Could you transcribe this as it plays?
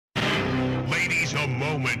The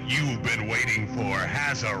moment you've been waiting for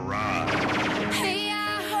has arrived. Hey,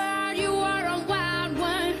 I heard you were a wild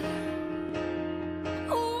one.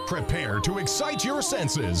 Ooh. Prepare to excite your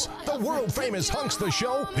senses. The world-famous Hunks the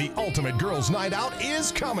Show, the ultimate girls' night out,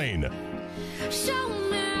 is coming. Show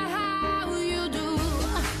me how you do.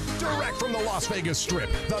 Direct from the Las Vegas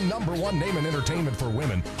Strip, the #1 name in entertainment for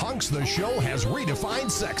women, Hunks the Show has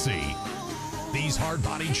redefined sexy. These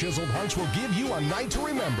hard-bodied, chiseled hunks will give you a night to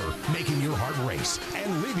remember, making your heart race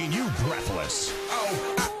and leaving you breathless. Oh,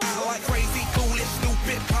 I like crazy, foolish,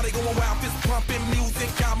 stupid, party going wild, fist pumping music.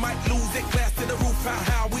 I might lose it, glass to the roof,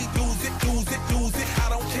 how we lose it. I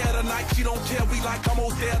don't care tonight, she don't care, we like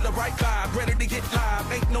almost there, the right vibe, ready to get live.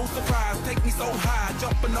 Ain't no surprise, take me so high,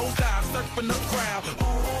 jumping those dives, surfing the crowd.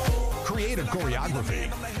 Creative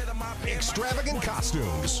choreography, extravagant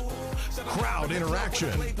costumes, crowd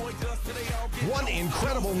interaction. One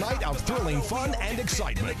incredible night of thrilling fun and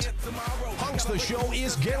excitement. Hunks the Show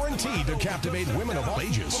is guaranteed to captivate women of all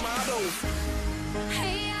ages. Hey,